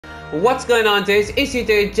What's going on, dudes? It's your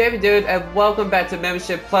dude, JB Dude, and welcome back to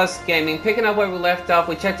Membership Plus Gaming. Picking up where we left off,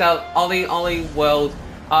 we checked out Ollie Ollie World.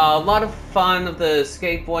 A lot of fun of the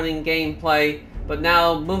skateboarding gameplay, but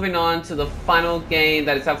now moving on to the final game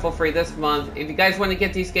that is out for free this month. If you guys want to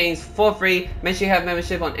get these games for free, make sure you have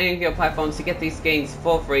membership on any of your platforms to get these games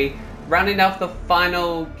for free. Rounding off the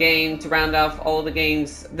final game to round off all the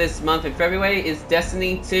games this month in February is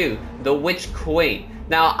Destiny 2, The Witch Queen.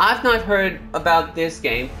 Now, I've not heard about this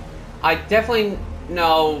game. I definitely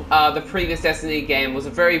know the previous Destiny game was a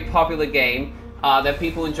very popular game that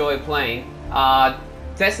people enjoy playing.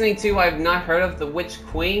 Destiny 2 I've not heard of, The Witch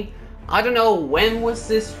Queen. I don't know when was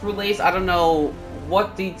this released, I don't know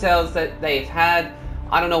what details that they've had,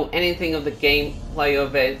 I don't know anything of the gameplay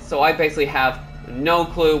of it, so I basically have no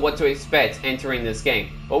clue what to expect entering this game.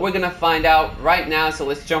 But we're gonna find out right now, so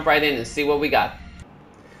let's jump right in and see what we got.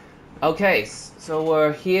 Okay, so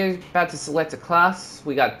we're here about to select a class.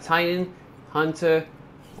 We got Titan, Hunter,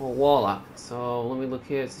 or Warlock. So let me look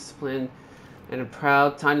here. It's disciplined and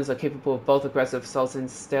proud. Titans are capable of both aggressive assaults and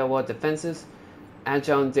stalwart defenses.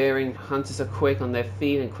 Agile and daring, Hunters are quick on their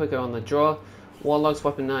feet and quicker on the draw. Warlocks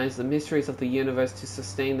weaponize the mysteries of the universe to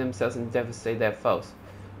sustain themselves and devastate their foes.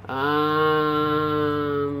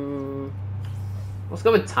 Let's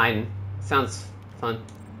go with Titan. Sounds fun.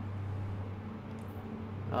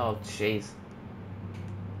 Oh, jeez.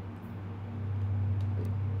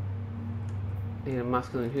 Need a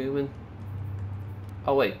masculine human.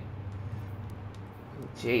 Oh, wait.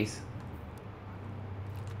 Jeez.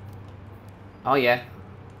 Oh, yeah.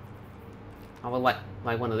 I would like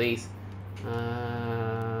one of these.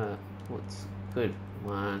 What's good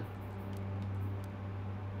one?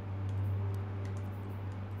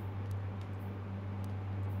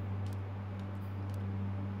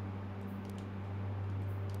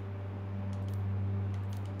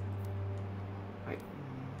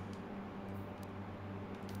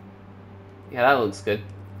 Yeah, that looks good.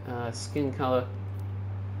 Skin color.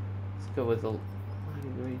 Let's go with the light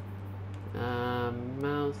green.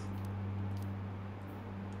 Mouth.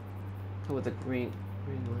 Go with the green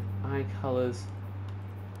light. Eye colors.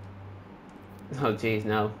 Oh, geez,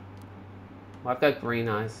 no. Well, I've got green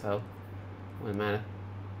eyes, so it wouldn't matter.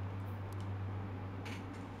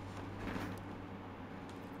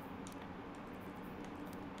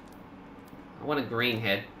 I want a green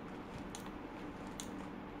head.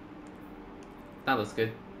 That looks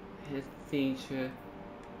good. Head feature.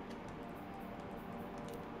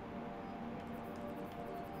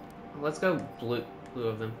 Let's go blue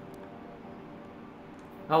of them.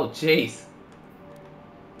 Oh, jeez.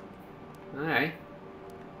 Alright.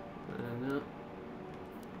 No.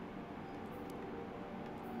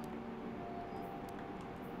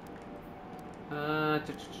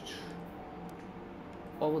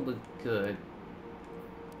 What would look good?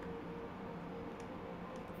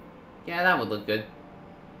 Yeah, that would look good.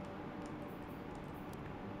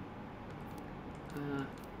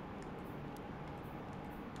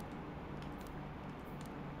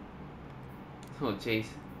 Oh, jeez.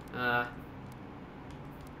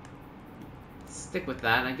 Stick with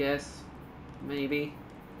that, I guess. Maybe.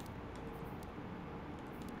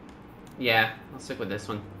 Yeah, I'll stick with this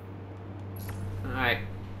one. Alright.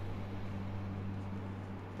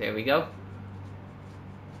 There we go.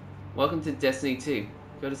 Welcome to Destiny 2.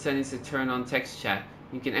 Go to settings to turn on text chat.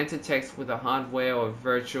 You can enter text with a hardware or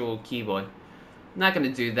virtual keyboard. I'm not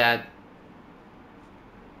gonna do that.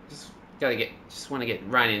 Just want to get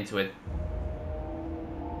right into it.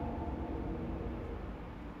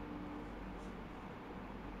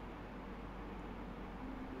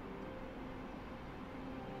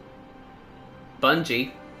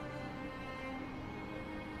 Bungie.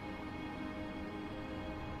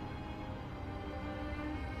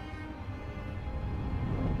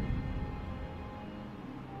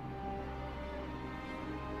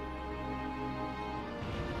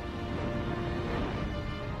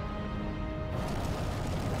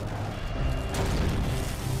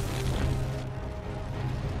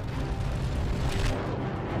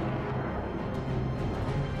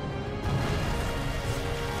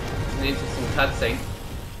 An interesting cutscene.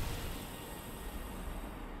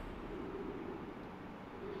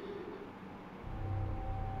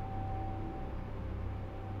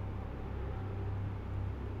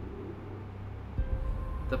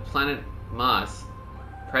 The planet Mars.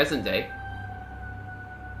 Present day.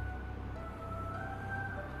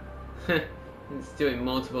 It's doing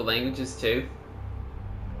multiple languages too.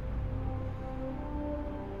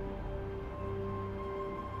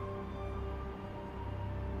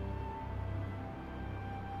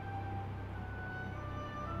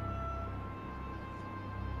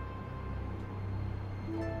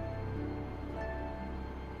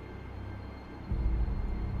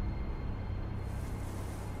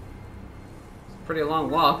 pretty long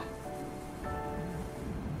walk.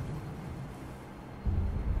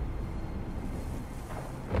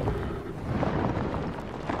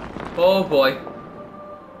 Oh boy.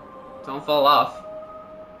 Don't fall off.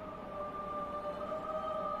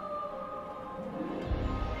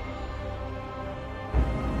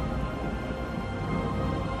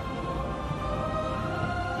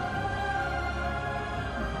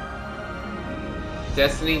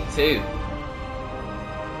 Destiny 2.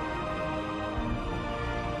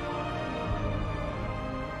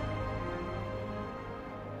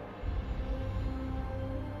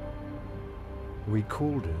 We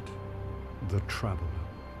called it the Traveler,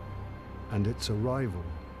 and its arrival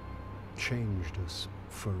changed us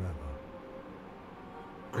forever.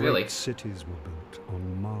 Really? Great cities were built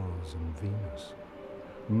on Mars and Venus.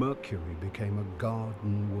 Mercury became a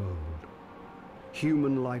garden world.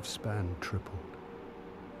 Human lifespan tripled.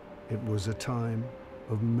 It was a time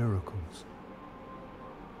of miracles.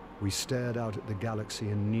 We stared out at the galaxy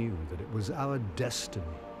and knew that it was our destiny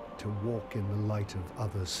to walk in the light of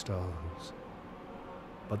other stars.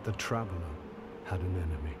 But the Traveler had an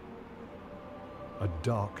enemy. A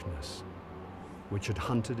darkness which had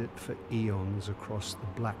hunted it for eons across the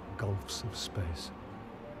black gulfs of space.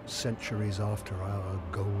 Centuries after our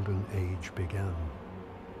golden age began,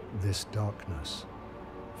 this darkness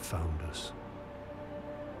found us.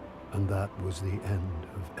 And that was the end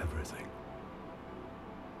of everything.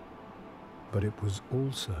 But it was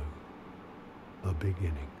also a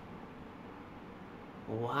beginning.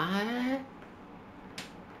 What?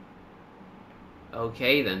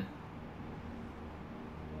 Okay then.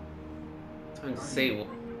 Time to see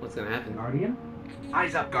what's gonna happen. Guardian?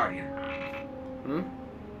 Eyes up, Guardian. Hmm?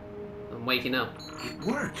 I'm waking up. It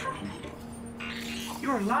worked.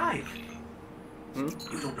 You're alive. Hmm?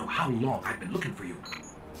 You don't know how long I've been looking for you.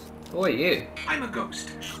 Who are you? I'm a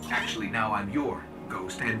ghost. Actually, now I'm your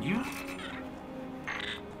ghost. And you?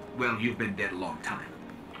 Well, you've been dead a long time.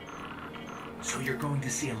 So you're going to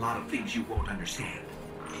see a lot of things you won't understand.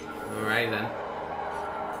 Alright then.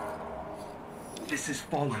 This is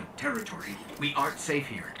fallen territory. We aren't safe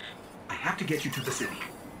here. I have to get you to the city.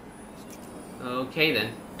 Okay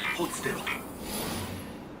then. Hold still.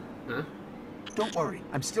 Huh? Don't worry.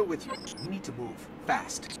 I'm still with you. We need to move.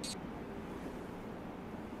 Fast.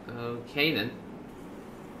 Okay then.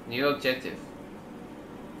 New objective.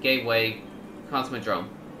 Gateway Cosmodrome.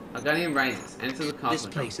 Argonian rises. Enter the Cosmodrome. This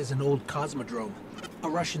place is an old Cosmodrome. A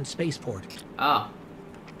Russian spaceport. Ah.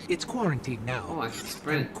 It's quarantined now. Oh, I can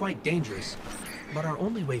sprint. And quite dangerous. But our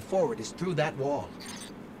only way forward is through that wall.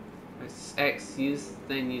 Press X, use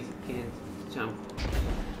the can jump.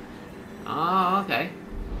 Oh, okay.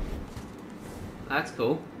 That's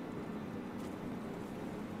cool.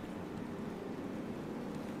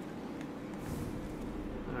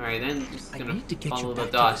 Alright then, just I gonna need to get follow you the back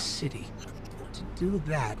to the dots. city. To do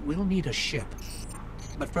that, we'll need a ship.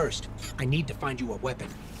 But first, I need to find you a weapon.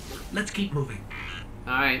 Let's keep moving.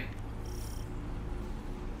 Alright.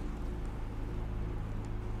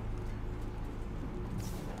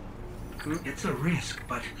 It's a risk,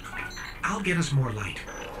 but I'll get us more light.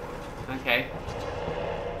 Okay.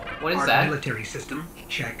 What is Our that? military system,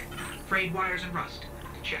 check. Frayed wires and rust,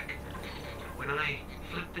 check. When I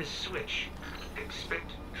flip this switch,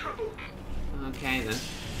 expect trouble. Okay then.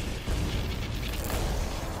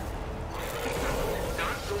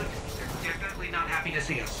 Not good. They're definitely not happy to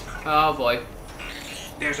see us. Oh boy.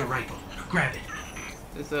 There's a rifle. Grab it.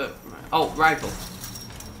 There's a... Oh, rifle.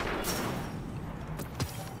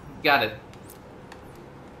 Got it.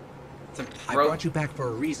 It's a I brought you back for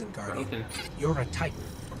a reason, Guardian. broken. You're a Titan.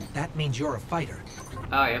 That means you're a fighter.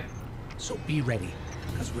 Oh yeah. So be ready,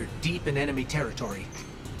 because we're deep in enemy territory.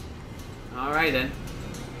 Alright then.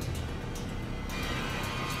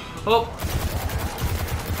 Oh!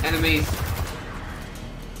 Enemies.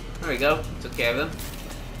 There we go. Took care of them.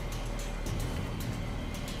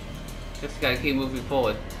 Just gotta keep moving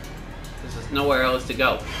forward. There's nowhere else to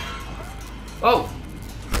go. Oh!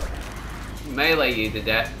 Melee you to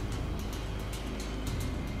death.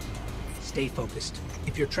 Stay focused.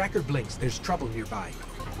 If your tracker blinks, there's trouble nearby.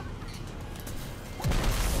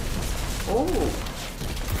 Oh!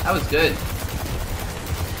 That was good.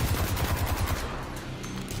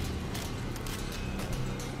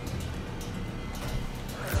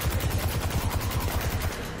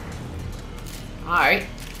 Alright.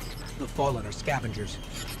 The Fallen are scavengers.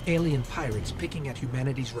 Alien pirates picking at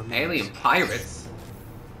humanity's remains. Alien pirates?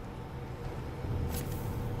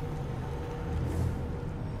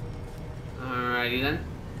 Alrighty then.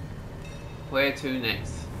 Where to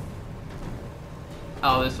next?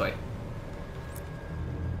 Oh, this way.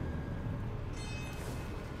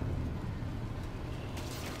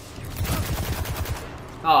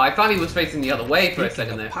 Oh, I thought he was facing the other way for a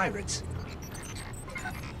second Speaking there. of pirates,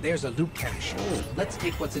 there's a loot cache. Let's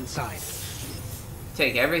take what's inside.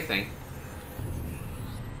 Take everything.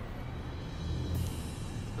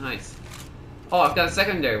 Nice. Oh, I've got a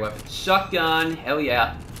secondary weapon. Shotgun. Hell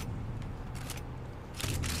yeah.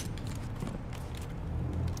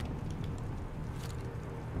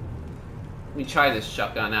 Let me try this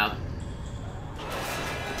shotgun out.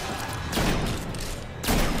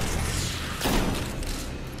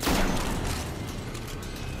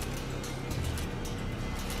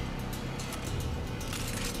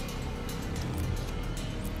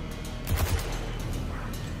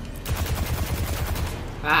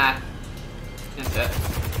 Ah. That's it.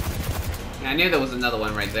 Yeah, I knew there was another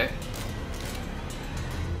one right there.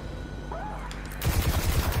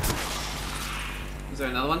 Is there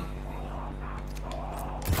another one?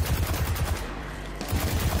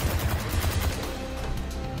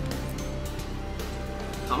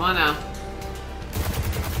 Come on now.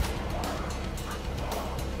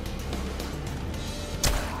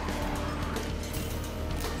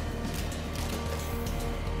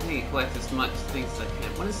 I need to collect as much things as I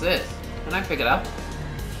can. What is this? Can I pick it up?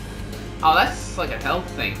 Oh, that's like a health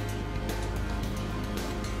thing.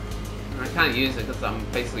 I can't use it because I'm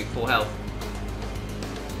basically full health.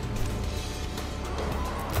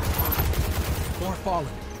 More fallen.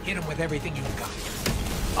 Hit him with everything you've got.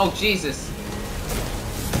 Oh, Jesus.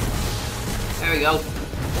 There we go.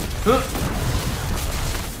 Huh.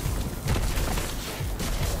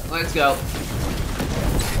 Let's go.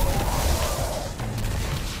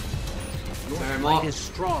 Your fight is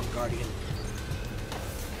strong, Guardian.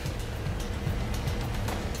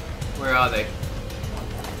 Where are they?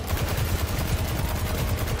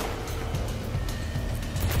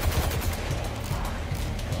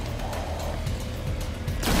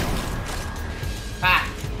 Ah!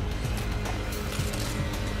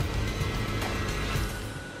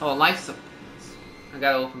 Oh, life supplies. I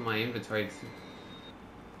gotta open my inventory too.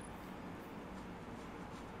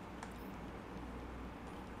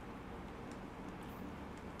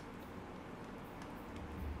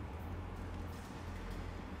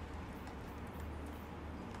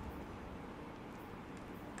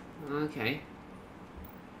 Okay.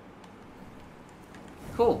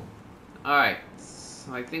 Cool. Alright.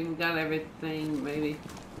 So I think we got everything, maybe.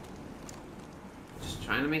 Just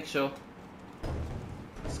trying to make sure.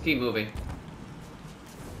 Let's keep moving.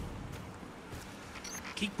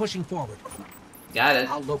 Keep pushing forward. Got it.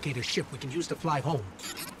 I'll locate a ship we can use to fly home.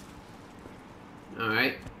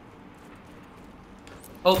 Alright.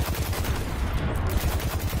 Oh!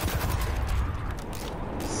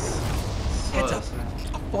 Heads up.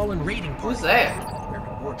 A fallen raiding party. Who's there? We're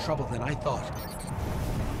in more trouble than I thought.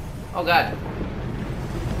 Oh god.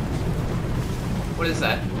 What is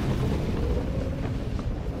that?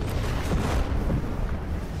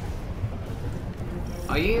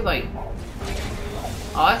 Are you like...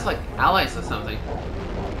 Oh, that's like allies or something.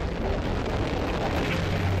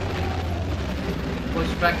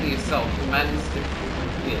 Push back to yourself. Manage to...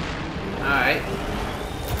 Yeah. Alright.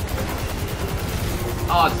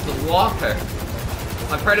 Oh, it's the Walker.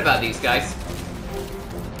 I've heard about these guys.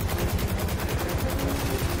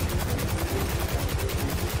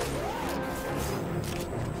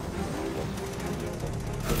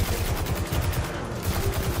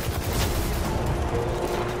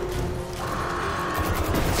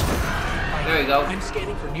 There we go. I'm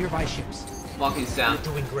scanning for nearby ships. Walking's down.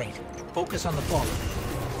 You're doing great. Focus on the fallen.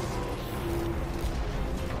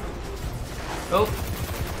 Oh.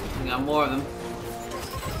 We got more of them.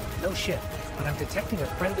 No ship, but I'm detecting a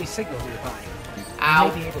friendly signal nearby. Ow. I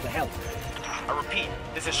may be able to help. I repeat,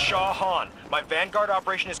 this is Shaw Han. My Vanguard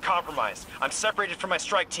operation is compromised. I'm separated from my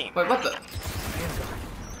strike team. Wait, what the? Vanguard.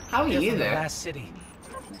 How are They're you from the there? last city.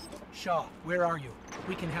 Shaw, where are you?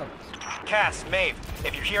 We can help. Cass, Maeve,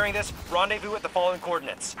 if you're hearing this, rendezvous at the following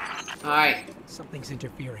coordinates. Alright. Something's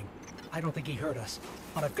interfering. I don't think he heard us,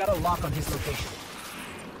 but I've got a lock on his location.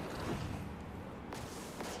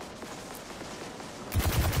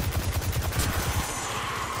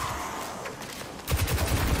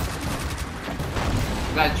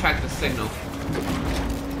 We gotta track the signal.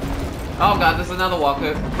 Oh god, there's another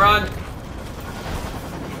walker. Run!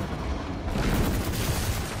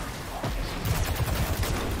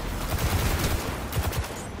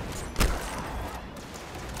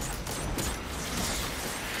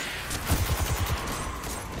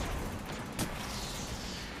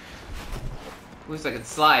 Looks like I can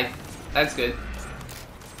slide. That's good.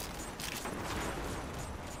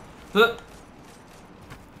 Huh.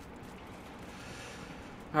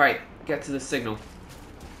 Alright, get to the signal.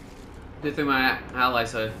 Good thing my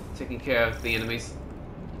allies are taking care of the enemies.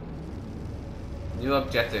 New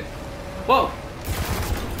objective. Whoa!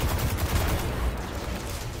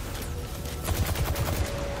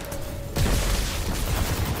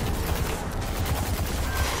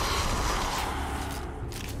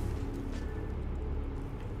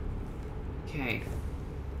 Okay.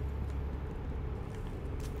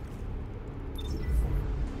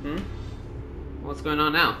 What's going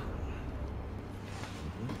on now?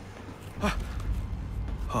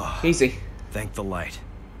 Easy. Thank the light.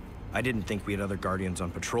 I didn't think we had other Guardians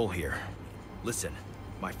on patrol here. Listen,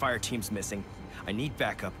 my fire team's missing. I need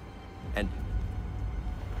backup. And...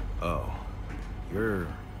 oh. You're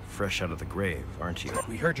fresh out of the grave, aren't you?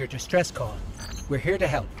 We heard your distress call. We're here to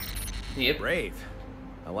help. Yep. Brave.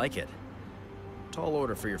 I like it. Tall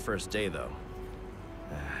order for your first day, though.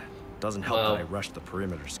 Doesn't help Well, that I rushed the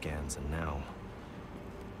perimeter scans, and now...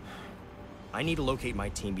 I need to locate my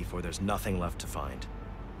team before there's nothing left to find.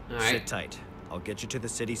 Sit alright. tight. I'll get you to the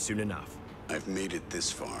city soon enough. I've made it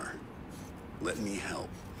this far. Let me help.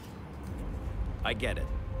 I get it.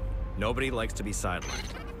 Nobody likes to be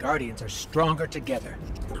sidelined. Guardians are stronger together.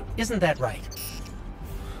 Isn't that right?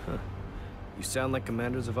 You sound like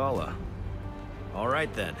Commander Zavala. All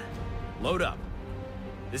right then. Load up.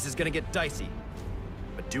 This is gonna get dicey.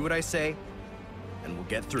 But do what I say, and we'll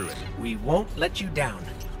get through it. We won't let you down.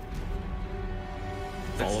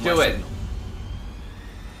 Follow Let's my do it. signal.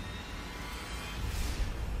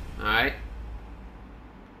 Alright.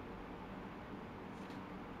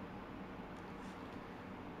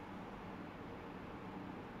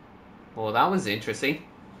 Well, that was interesting.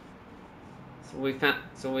 So we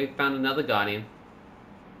found another Guardian.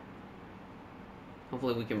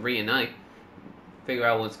 Hopefully we can reunite. Figure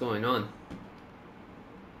out what's going on.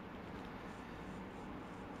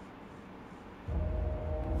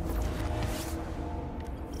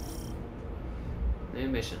 New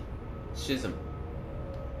mission. Schism.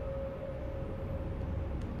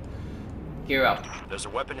 Gear up. There's a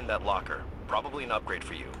weapon in that locker. Probably an upgrade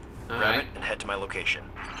for you. Grab Alright. it and head to my location.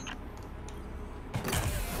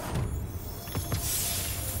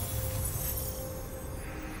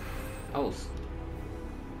 Oh.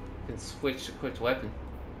 Can switch to quick weapon.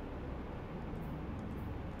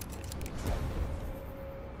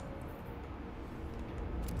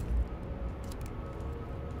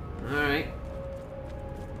 Alright.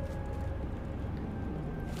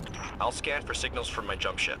 I'll scan for signals from my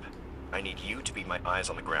jump ship. I need you to be my eyes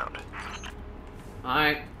on the ground.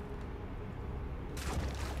 Alright.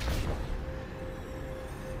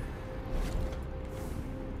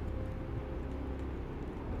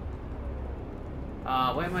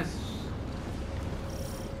 Where am I?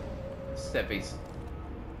 Steppies.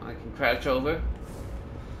 I can crouch over.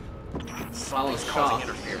 Follow Something's Shaw. causing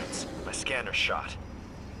interference. My scanner's shot.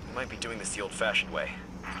 We might be doing this the old-fashioned way.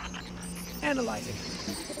 Analyzing.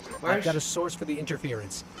 Where's... I've got a source for the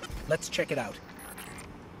interference. Let's check it out.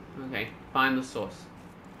 Okay, find the source.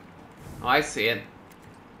 Oh, I see it.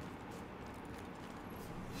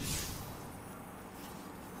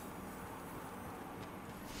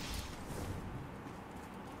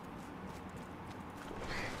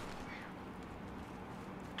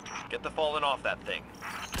 Get the fallen off that thing.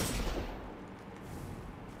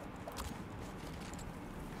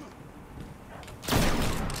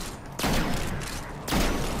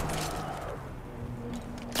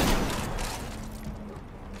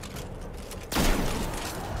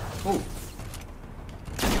 Ooh.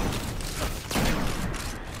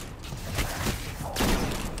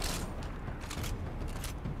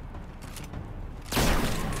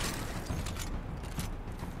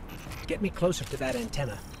 Get me closer to that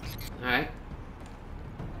antenna. Alright.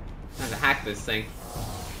 Time to hack this thing.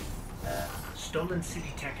 Stolen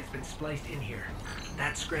city tech has been spliced in here.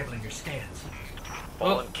 That's scrambling your scans.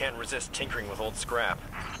 Fallen can't resist tinkering with old scrap.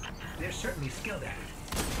 They're certainly skilled at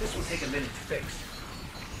it. This will take a minute to fix.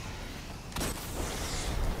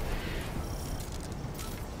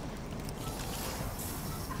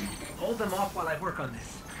 Hold them off while I work on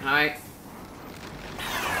this. Alright.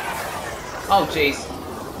 Oh, jeez.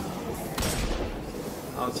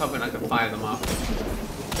 I was hoping I could fire them off.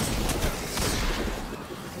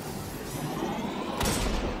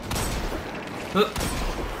 Huh.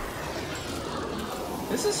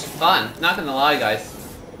 This is fun, not gonna lie, guys.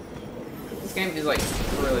 This game is like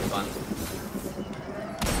really fun.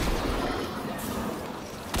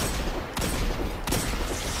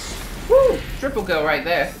 Woo! Triple kill right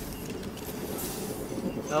there.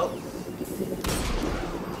 Oh.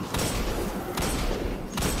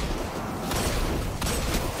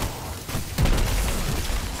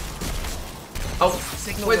 Oh,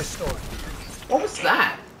 Signal wait, restored. what was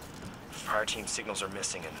that? Fire team signals are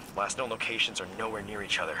missing, and last known locations are nowhere near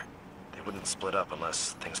each other. They It wouldn't split up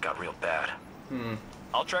unless things got real bad. Hmm.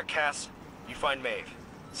 I'll track Cass. You find Maeve.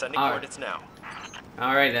 Sending All right. coordinates now.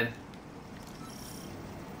 Alright then.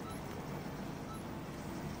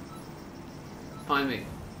 Find me.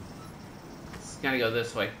 It's gotta go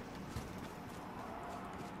this way.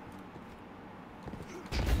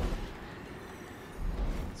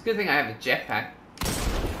 It's a good thing I have a jetpack.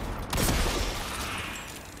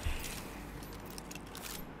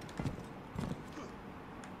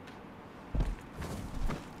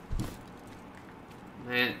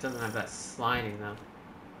 Man, it doesn't have that sliding though.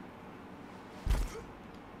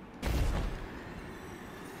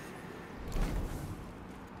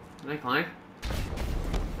 Can I climb?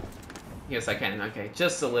 Yes, I can. Okay,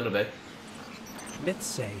 just a little bit. Myths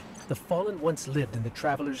say the Fallen once lived in the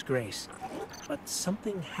Traveler's Grace, but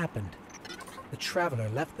something happened. The Traveler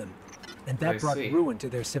left them, and that I brought see. ruin to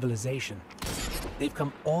their civilization. They've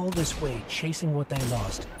come all this way chasing what they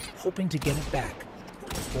lost, hoping to get it back,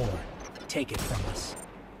 or take it from us.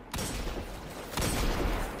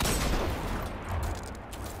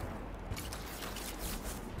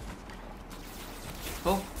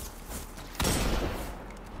 Oh.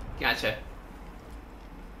 Gotcha.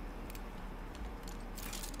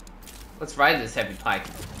 Let's ride this heavy pike.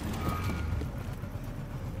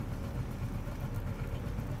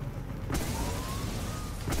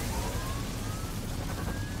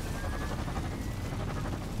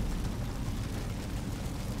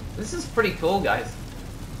 This is pretty cool, guys.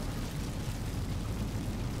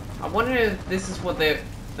 I wonder if this is what they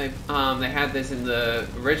had this in the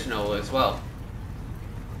original as well.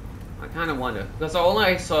 I kind of wonder, because all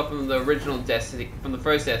I saw from the original Destiny, from the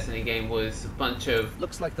first Destiny game, was a bunch of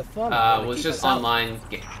Looks like the Fallen was keep just us out. online Or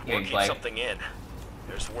keep gameplay. something in.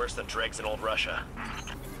 There's worse than dregs in old Russia.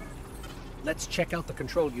 Let's check out the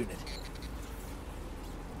control unit.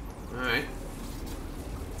 All right,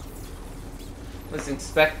 let's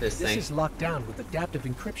inspect this This thing. is locked down with adaptive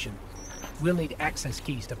encryption. We'll need access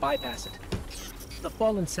keys to bypass it. The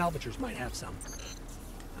Fallen salvagers might have some.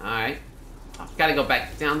 All right, I've got to go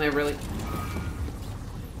back down there, really.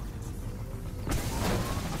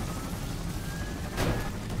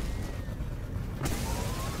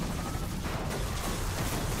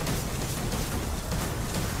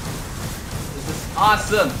 This is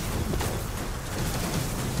awesome.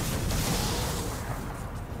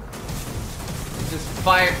 Just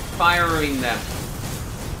firing them,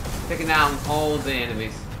 taking out all the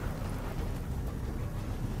enemies.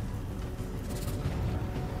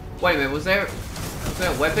 Wait a minute, was there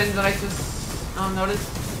a weapon that I just noticed?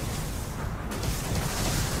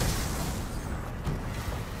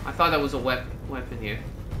 I thought that was a weapon here.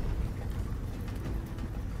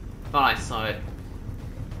 Thought I saw it.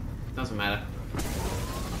 Doesn't matter.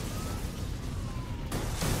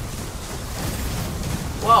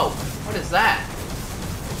 Whoa, what is that?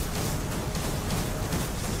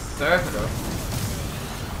 Servitor.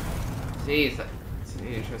 Jeez, that's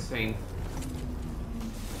interesting.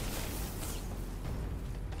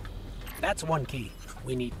 That's one key.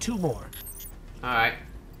 We need 2 more. Alright.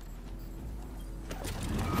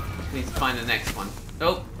 Need to find the next one.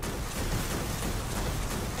 Oh.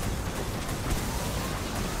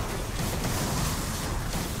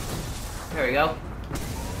 There we go.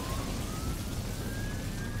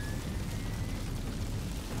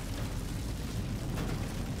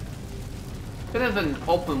 Bit of an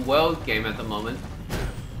open world game at the moment.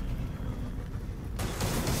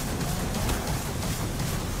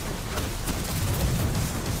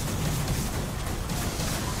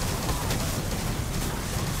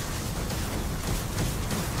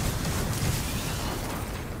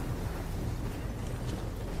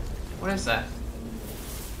 What is that?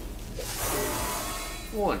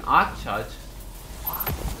 Oh, an arc charge.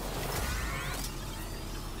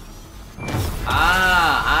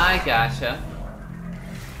 Ah, I gotcha.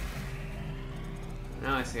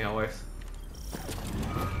 Now I see how it works.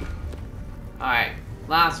 Alright,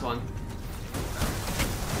 last one.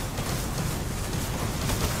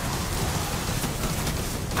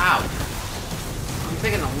 Ow! I'm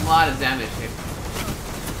taking a lot of damage here.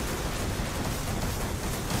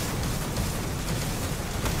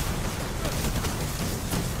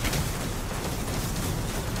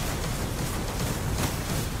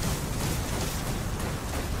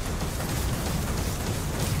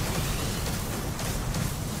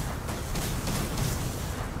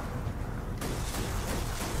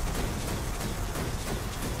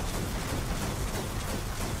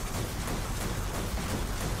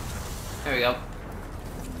 There we go.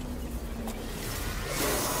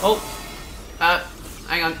 Oh!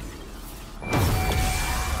 Hang on.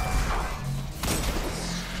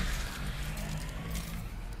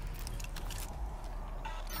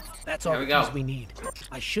 That's all There the we go. keys we need.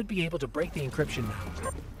 I should be able to break the encryption now.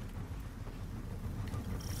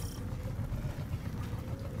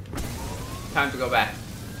 Time to go back.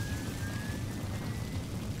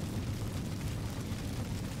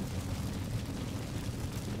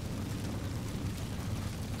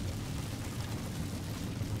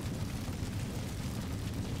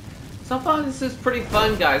 So far, this is pretty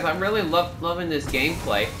fun, guys. I'm really loving this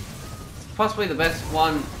gameplay. It's possibly the best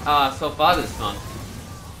one so far this month.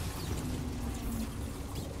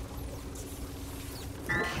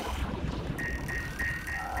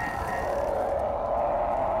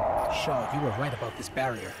 Shaw, you were right about this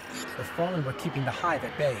barrier. The Fallen were keeping the Hive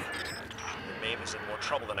at bay. Maeve is in more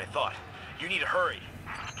trouble than I thought. You need to hurry.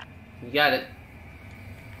 You got it.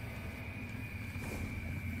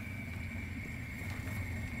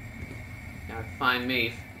 Gotta find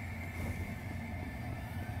Maeve.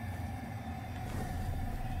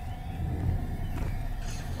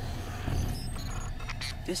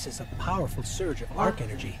 This is a powerful surge of arc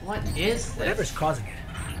energy. What is this? Whatever's causing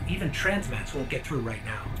it, even transmats won't get through right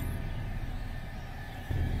now.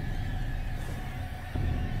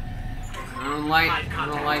 I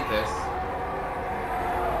don't like this.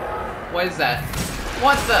 What is that?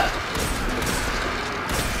 What the?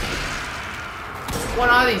 What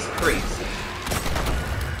are these creeps?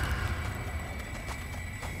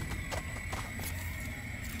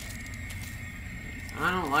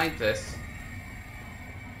 I don't like this.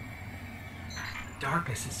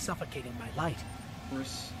 Darkness is suffocating my light.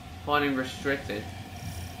 Spawning restricted.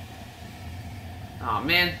 Oh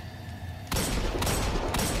man.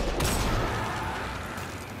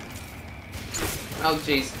 Oh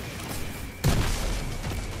jeez.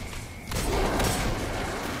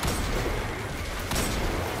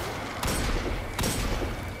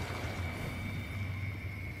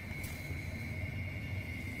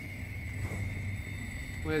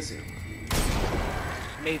 Where is it?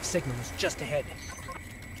 Maeve's signal is just ahead.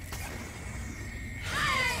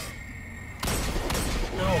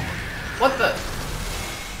 No. What the?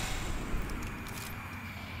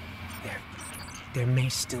 There may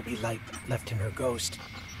still be light left in her ghost.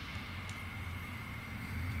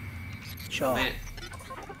 Shaw, Man.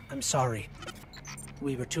 I'm sorry.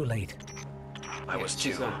 We were too late. I was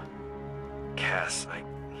she's too. gone. Cass,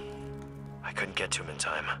 I couldn't get to him in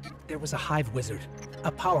time. There was a Hive wizard,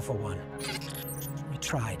 a powerful one. We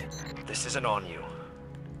tried. This isn't on you.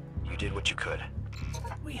 You did what you could.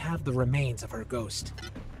 We have the remains of her ghost.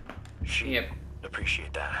 She'd Yep.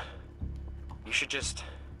 appreciate that. You should just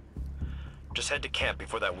head to camp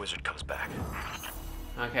before that wizard comes back.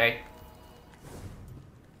 Okay.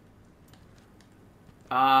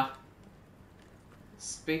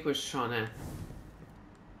 Speak with Shauna.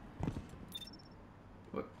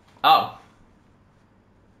 What? Oh.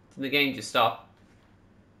 Did the game just stop?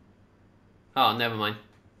 Oh, never mind.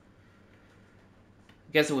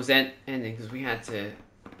 I guess it was ending because we had to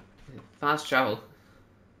fast travel.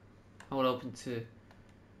 Hold open to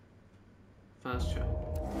fast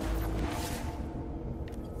travel.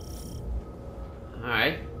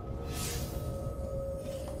 Alright.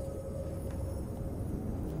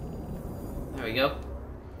 There we go.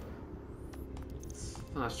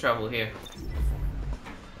 Let's travel here.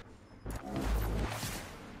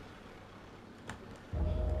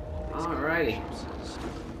 Alrighty.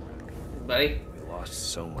 Buddy. We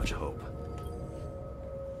lost so much hope.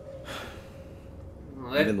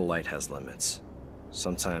 Well, Even the light has limits.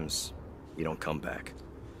 Sometimes you don't come back.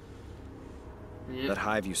 Yep. That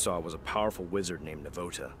hive you saw was a powerful wizard named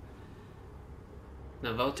Navota.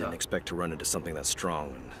 Didn't Navota. expect to run into something that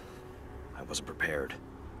strong, and I wasn't prepared.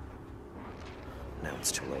 Now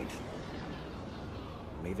it's too late.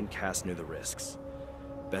 Maeve and Cass knew the risks.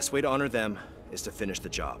 Best way to honor them is to finish the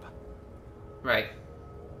job. Right.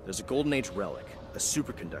 There's a Golden Age relic, a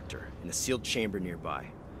superconductor, in a sealed chamber nearby.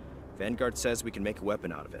 Vanguard says we can make a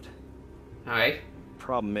weapon out of it. Alright.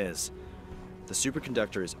 Problem is, the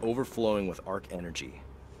superconductor is overflowing with arc energy.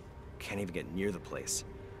 Can't even get near the place,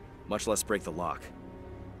 much less break the lock.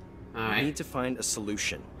 We Alright. need to find a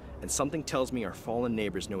solution, and something tells me our fallen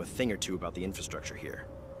neighbors know a thing or two about the infrastructure here.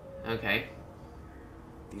 Okay.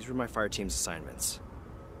 These were my fire team's assignments.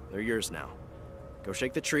 They're yours now. Go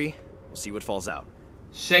shake the tree, we'll see what falls out.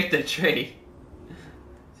 Shake the tree.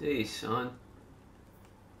 Jeez, Sean.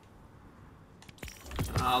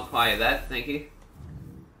 I'll quiet that, thank you.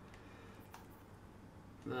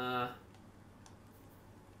 Oh,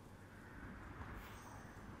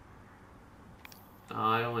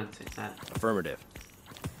 I don't want to take that. Affirmative.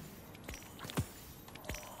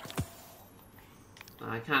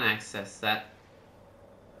 I can't access that.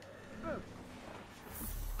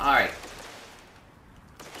 Alright.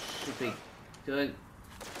 should be good.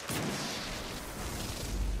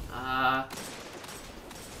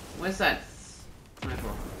 Where's that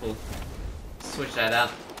sniper? We'll switch that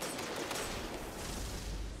out.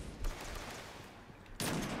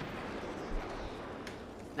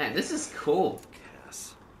 Man, this is cool.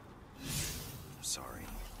 Cass. I'm sorry.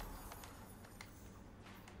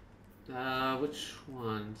 Which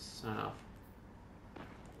one? Start off.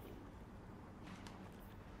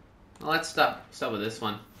 Well, let's start with this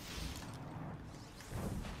one.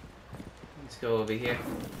 Let's go over here.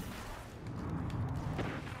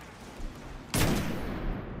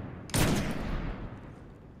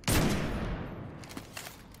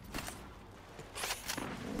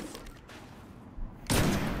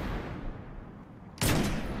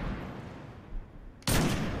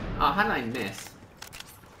 Oh, how did I miss?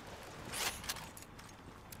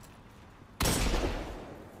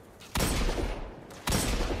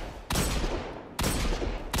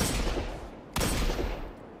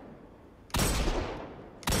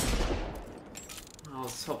 I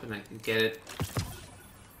was hoping I could get it.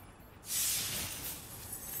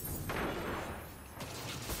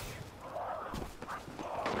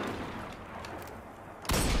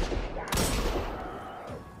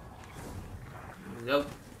 There we go.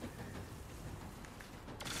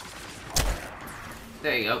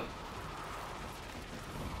 There you go.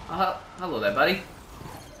 Hello there, buddy.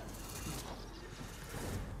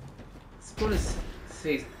 It's cool to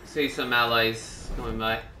see some allies going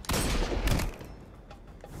by.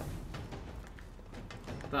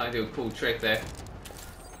 Thought I'd do a cool trick there.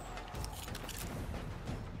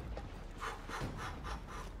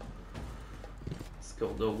 Let's go,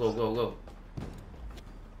 go, go, go, go.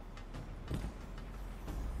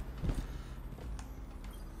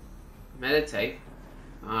 Meditate.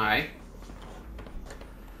 Alright.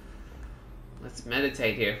 Let's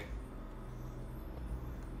meditate here.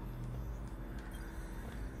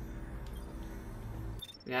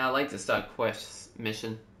 Yeah, I like to start quest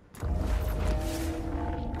mission.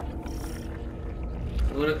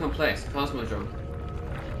 Luna Complex, Cosmodrome.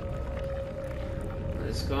 What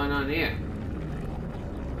is going on here?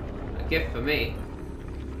 A gift for me.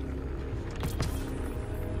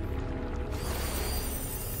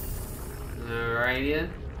 Alrighty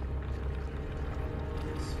then.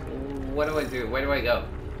 So what do I do? Where do I go?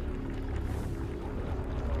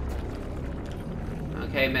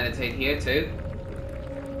 Okay, meditate here too.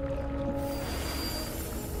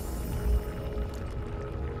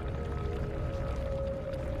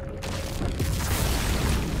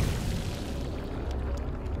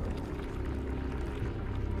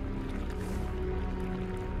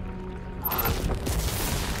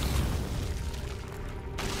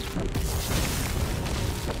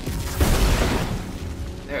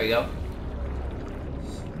 There we go.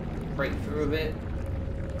 Break through a bit.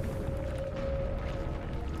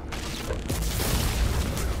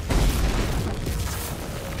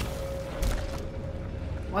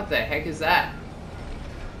 What the heck is that?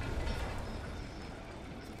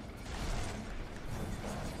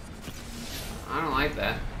 I don't like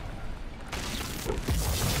that.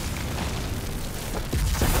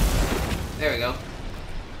 There we go.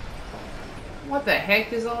 What the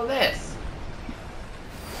heck is all this?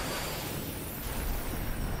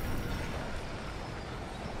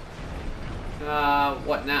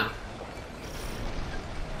 What now?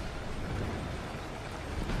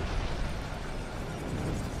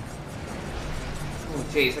 Oh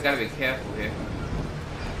jeez, I gotta be careful here.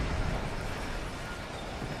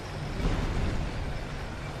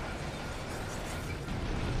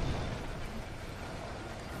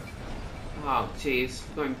 Oh jeez,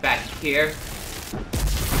 going back here.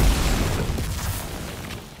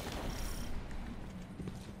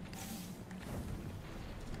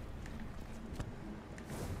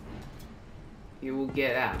 You will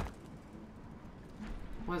get out.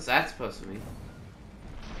 What's that supposed to mean?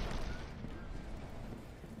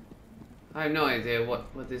 I have no idea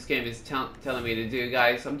what this game is telling me to do,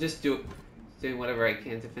 guys. I'm just doing whatever I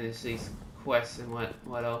can to finish these quests and what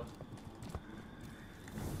else.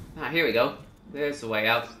 Ah, here we go. There's the way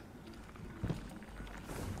out.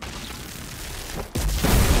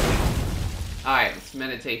 Alright, let's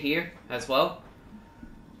meditate here as well.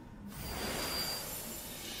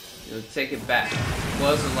 You'll take it back.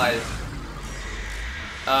 Close the lights.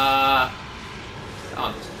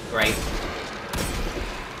 Oh, great.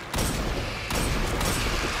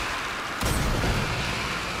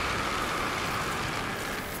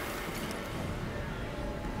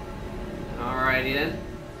 Alrighty then.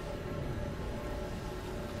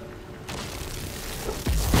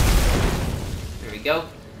 There we go.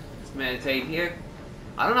 Let's meditate here.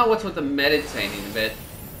 I don't know what's with the meditating a bit.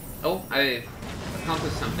 Oh, I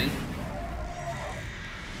accomplished something.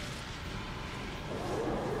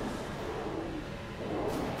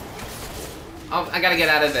 Oh, I gotta get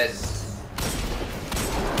out of this.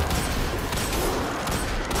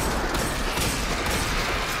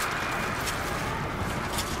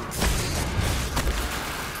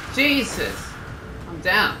 Jesus! I'm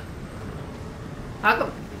down.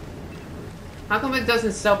 How come it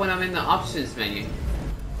doesn't stop when I'm in the options menu?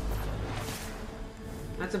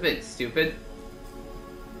 That's a bit stupid.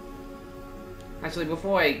 Actually,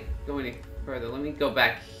 before I go any further, let me go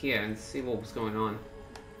back here and see what was going on.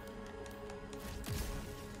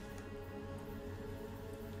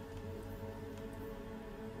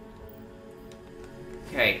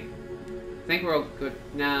 Okay. I think we're all good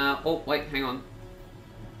now. Oh, wait, hang on.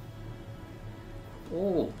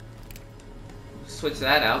 Oh. Switch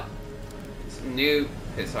that out. Some new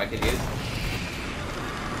pistol I could use.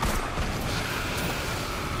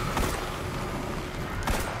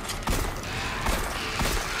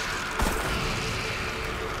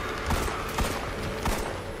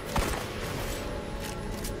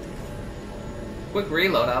 Quick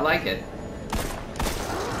reload, I like it.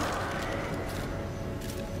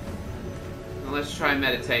 Now let's try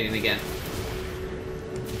meditating again.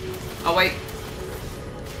 Oh wait.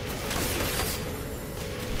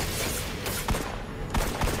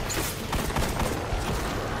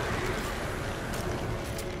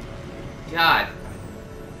 God.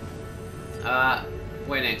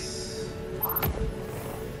 Where next?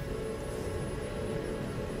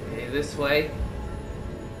 Okay, this way.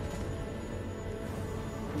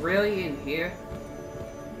 Really in here?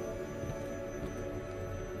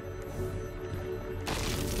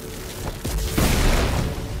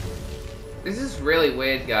 This is really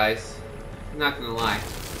weird, guys. I'm not gonna lie.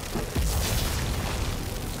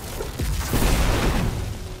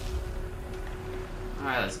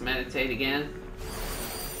 Alright, let's meditate again.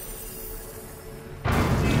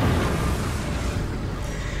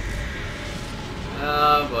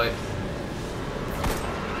 Oh boy.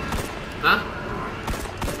 Huh?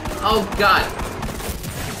 Oh god!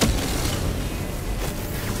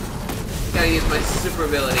 Gotta use my super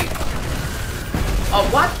ability. Oh,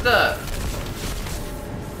 what the?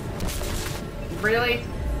 Really?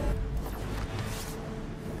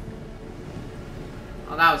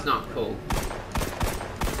 Oh, that was not cool.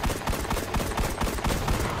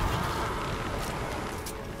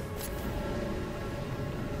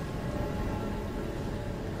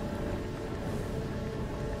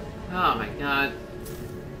 Oh my god.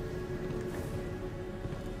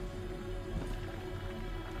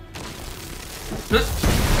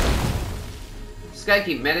 Just gotta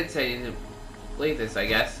keep meditating to believe this, I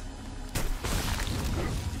guess.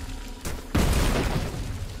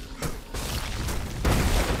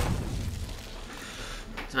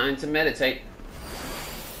 Time to meditate.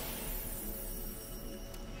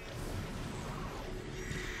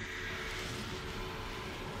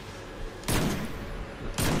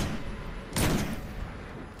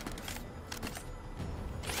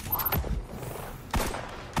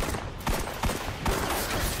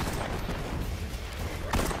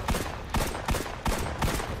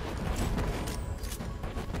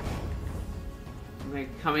 Am I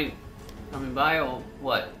coming by or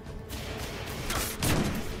what?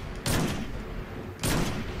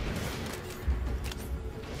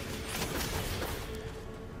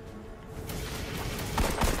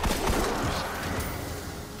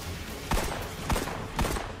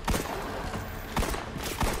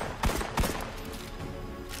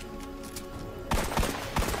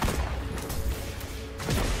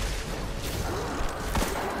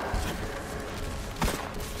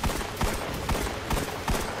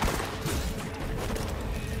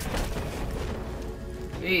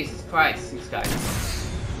 Jesus Christ, these guys.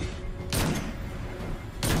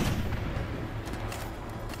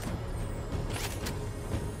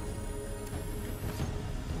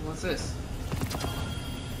 What's this?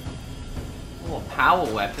 Oh, a power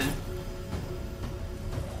weapon.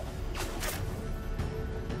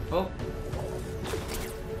 Oh.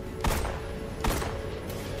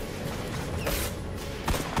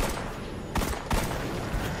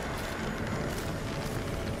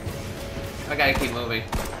 I gotta keep moving.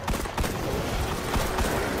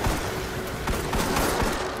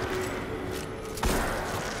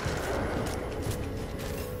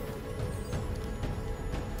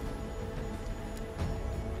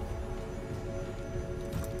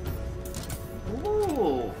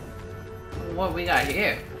 Ooh. What we got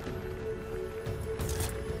here?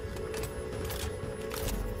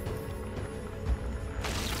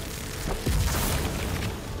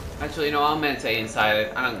 Actually, no, I'll meditate inside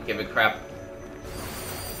it. I don't give a crap.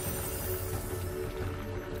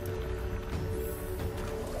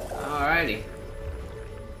 Alrighty.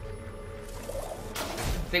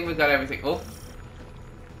 I think we got everything. Oh.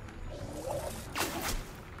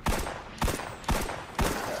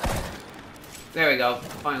 There we go.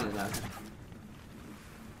 Finally got it.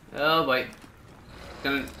 Oh boy.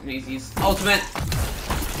 Gonna need to use ultimate.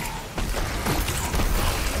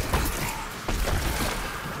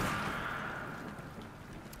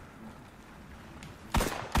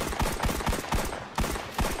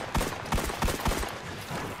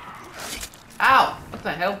 Ow! What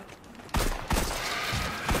the hell?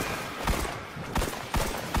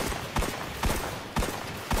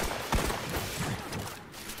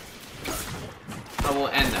 I will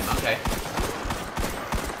end them, okay.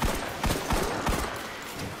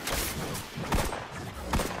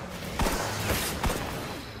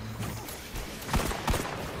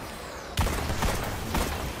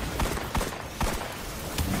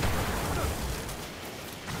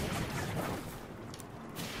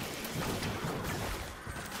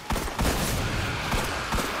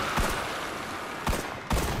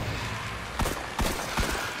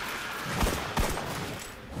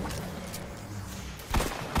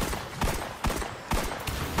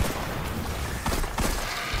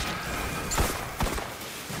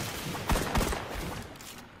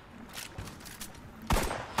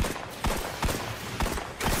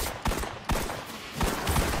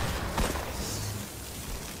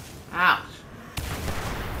 Ouch.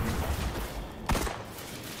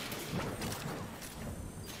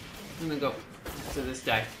 I'm gonna go to this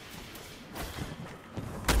guy.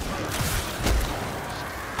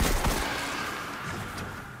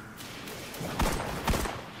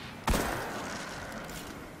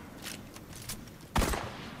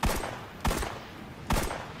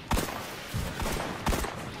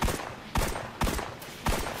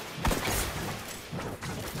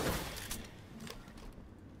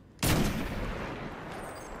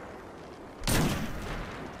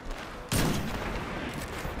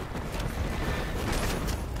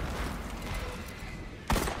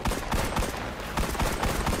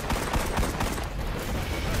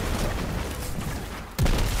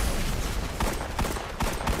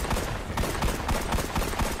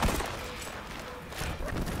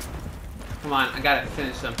 Come on, I gotta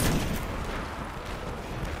finish them.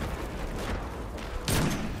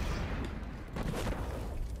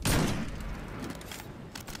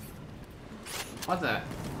 What the?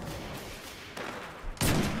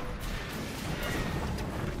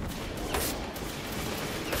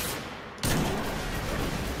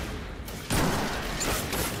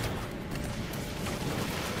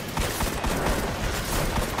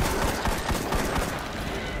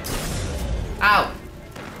 Ow!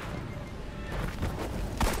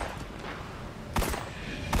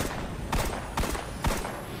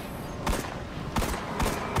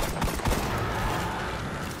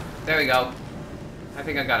 There we go. I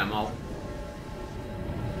think I got them all.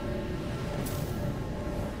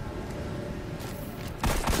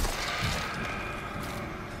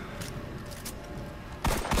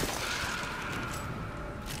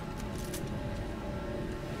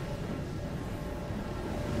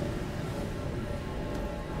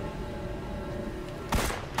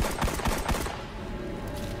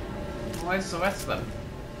 Where's the rest of them?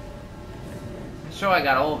 I'm sure I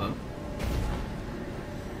got all of them.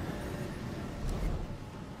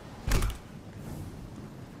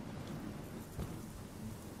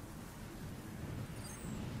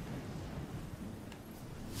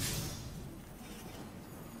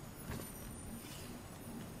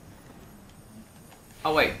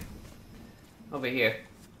 Oh wait. Over here.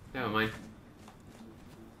 Never mind.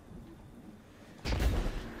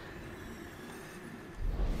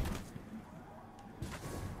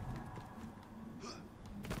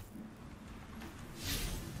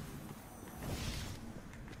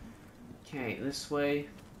 Okay, this way.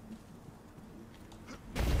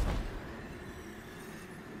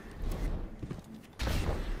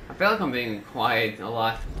 I feel like I'm being quiet a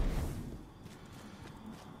lot.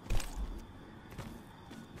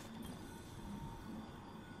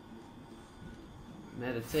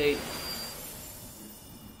 Meditate.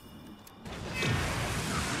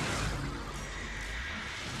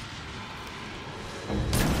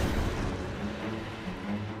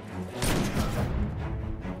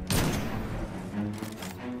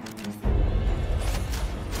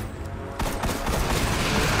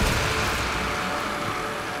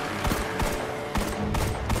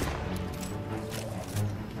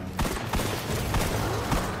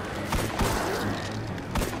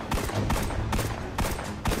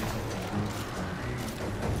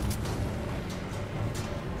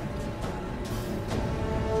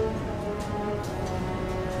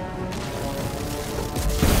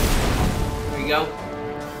 go.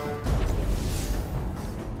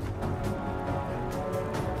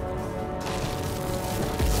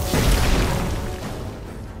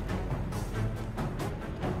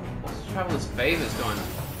 What's the Traveler's Favors going on?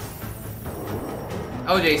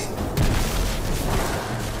 Oh jeez.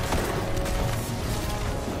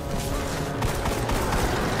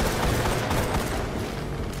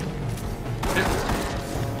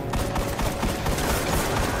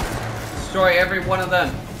 Destroy every one of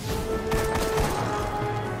them.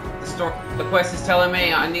 The quest is telling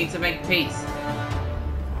me I need to make peace.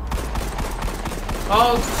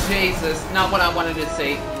 Oh Jesus, not what I wanted to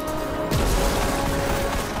see.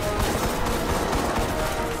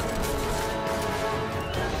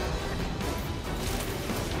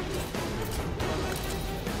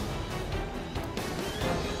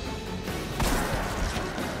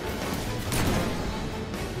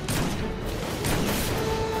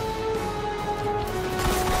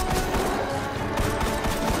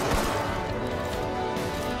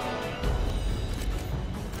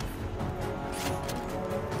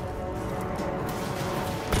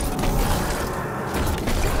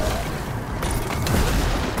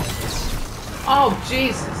 Oh,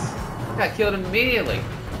 Jesus! I got killed immediately.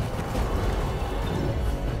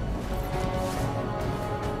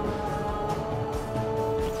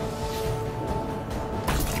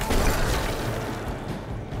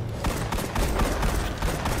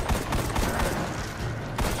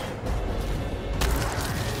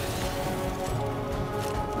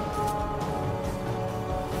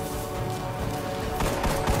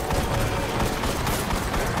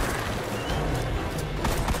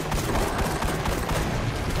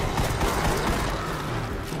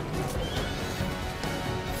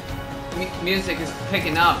 Music is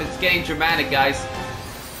picking up. It's getting dramatic, guys.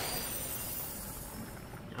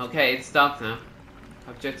 Okay, it's stopped now.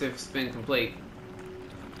 Objective's been complete.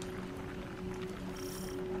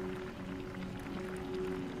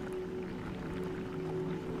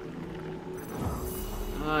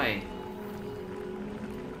 Hi.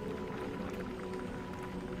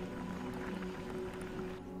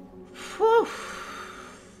 Whew.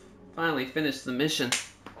 Finally finished the mission.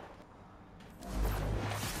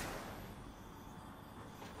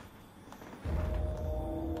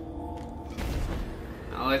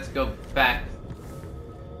 Let's go back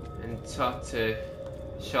and talk to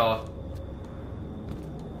Shaw.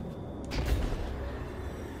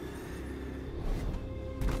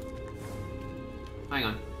 Hang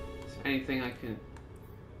on. Is there anything I can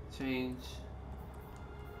change?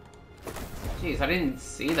 Jeez, I didn't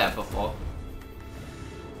see that before.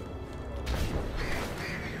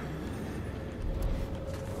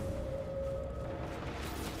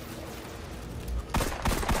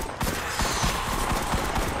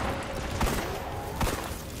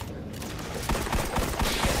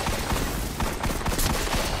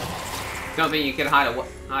 Don't think you can hide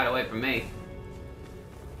away from me.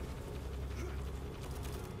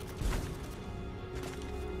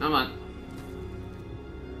 Come on.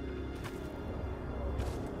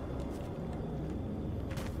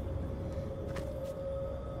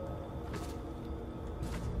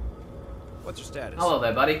 What's your status? Hello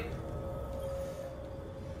there, buddy.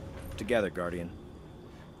 Together, Guardian.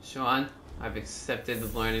 Sean, I've accepted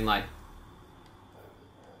the learning life.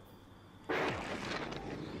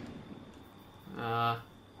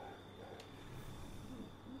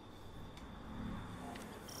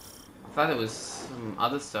 I thought there was some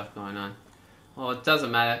other stuff going on. Well, it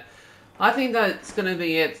doesn't matter. I think that's gonna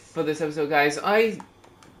be it for this episode, guys. I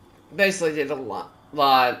basically did a lot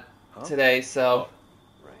today, so.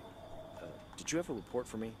 Right. Did you have a report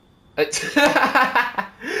for me?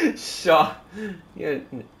 Sure. You're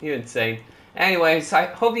insane. Anyways, I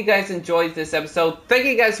hope you guys enjoyed this episode. Thank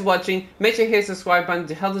you guys for watching. Make sure you hit the subscribe button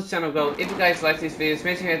to help this channel grow. If you guys like these videos,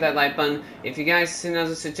 make sure you hit that like button. If you guys see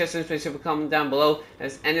other suggestions, make sure to comment down below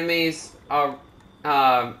as enemies are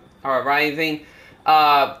arriving.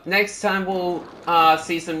 Next time we'll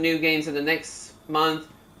see some new games in the next month.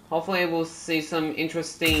 Hopefully we'll see some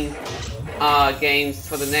interesting games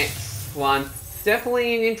for the next one.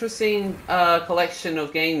 Definitely an interesting collection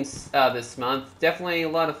of games this month. Definitely a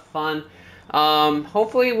lot of fun.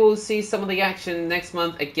 Hopefully we'll see some of the action next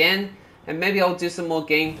month again, and maybe I'll do some more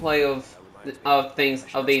gameplay of things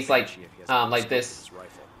of these like this.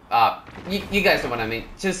 You guys know what I mean.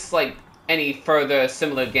 Just like any further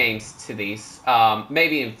similar games to these.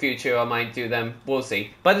 Maybe in future I might do them. We'll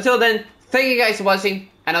see. But until then, thank you guys for watching,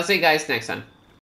 and I'll see you guys next time.